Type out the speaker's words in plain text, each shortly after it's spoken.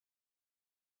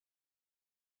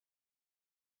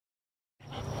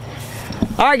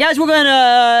All right, guys, we're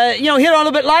gonna, hit on a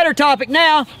little bit lighter topic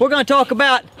now. We're gonna talk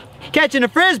about catching a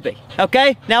frisbee,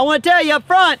 okay? Now, I wanna tell you up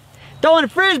front, throwing a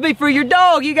frisbee for your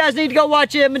dog, you guys need to go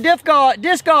watch my disc golf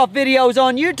videos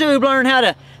on YouTube, learn how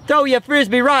to throw your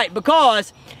frisbee right,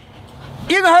 because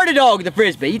you can hurt a dog with a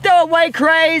frisbee. You throw it way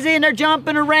crazy and they're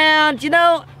jumping around,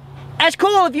 that's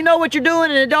cool if you know what you're doing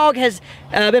and the dog has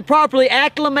been properly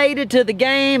acclimated to the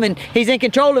game and he's in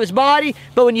control of his body.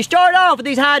 But when you start off with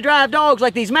these high drive dogs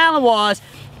like these Malinois,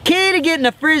 key to getting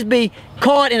a frisbee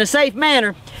caught in a safe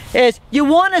manner is you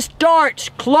want to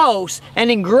start close and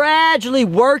then gradually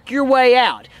work your way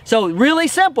out. So really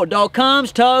simple, dog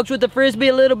comes, tugs with the frisbee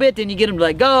a little bit, then you get him to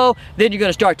let go, then you're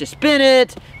gonna start to spin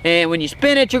it, and when you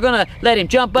spin it, you're gonna let him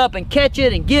jump up and catch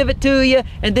it and give it to you,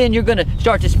 and then you're gonna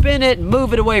start to spin it and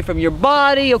move it away from your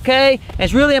body, okay? And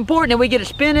it's really important that we get it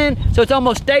spinning so it's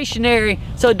almost stationary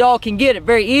so the dog can get it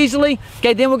very easily.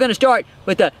 Okay, then we're gonna start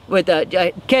with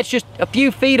a catch just a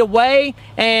few feet away,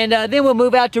 and then we'll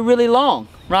move out to really long,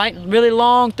 right? Really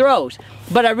long throws.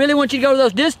 But I really want you to go to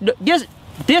those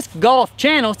disc golf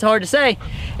channel, it's hard to say,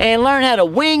 and learn how to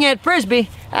wing that frisbee.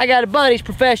 I got a buddy's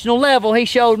professional level, he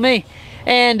showed me,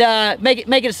 and make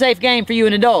it a safe game for you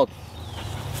and the dog.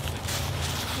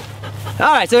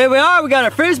 All right, so here we are, we got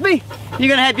our frisbee. You're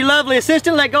gonna have your lovely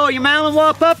assistant let go of your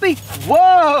Malinois puppy.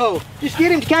 Whoa, just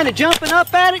get him kind of jumping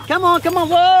up at it. Come on,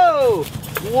 whoa,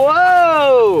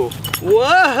 whoa,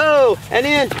 whoa, and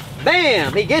then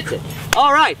bam, he gets it.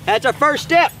 All right, that's our first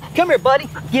step. Come here, buddy,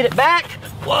 get it back.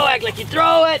 Whoa, act like you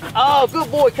throw it. Oh,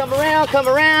 good boy, come around, come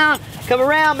around, come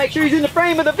around. Make sure he's in the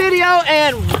frame of the video,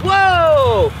 and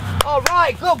whoa. All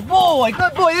right, good boy,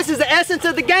 good boy. This is the essence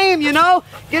of the game, Get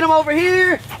him over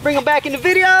here, bring him back in the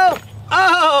video.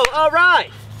 Oh, all right.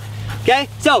 Okay,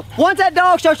 so once that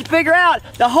dog starts to figure out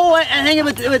the whole thing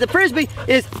with the frisbee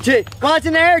is to, while it's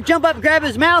in the air, jump up and grab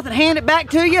his mouth and hand it back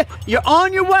to you. You're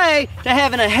on your way to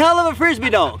having a hell of a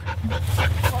frisbee dog.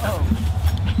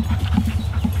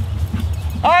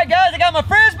 All right, guys, I got my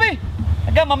frisbee.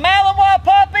 I got my Malinois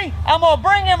puppy. I'm gonna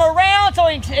bring him around so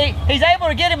he's able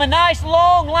to get him a nice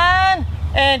long line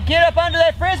and get up under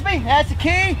that frisbee. That's the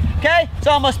key, okay? So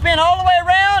I'm gonna spin all the way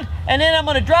around, and then I'm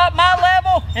gonna drop my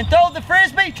level and throw the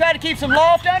frisbee, try to keep some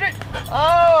loft under it.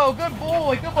 Oh, good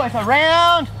boy, good boy. So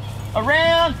around,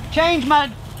 change my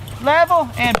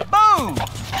level, and boom.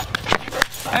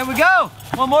 There we go,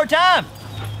 one more time.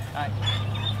 All right.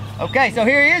 Okay, so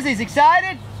here he is, he's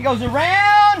excited. He goes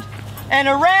around and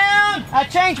around. I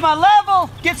change my level,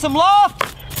 get some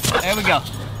loft. There we go.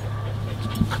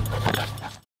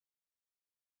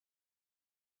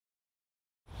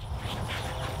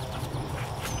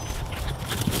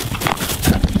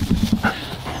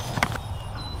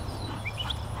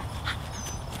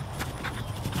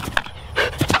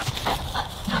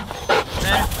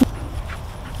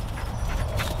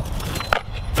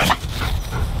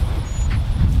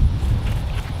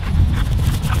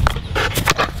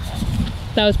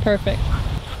 That was perfect.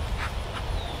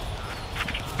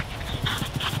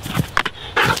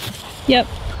 Yep.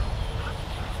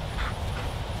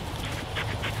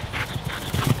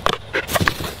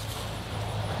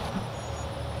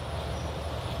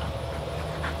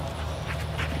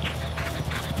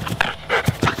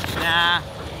 Nah,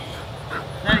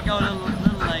 let it go a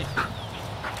little late.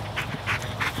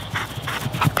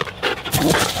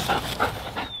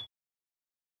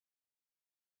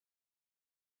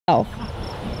 Oh.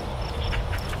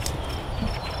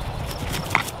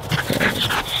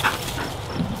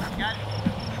 Got it?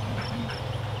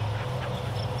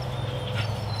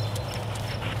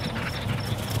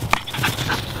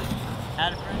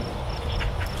 Had it, friend?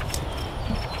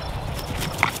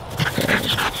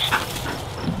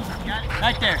 Got it?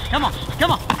 Right there. Come on,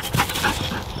 come on.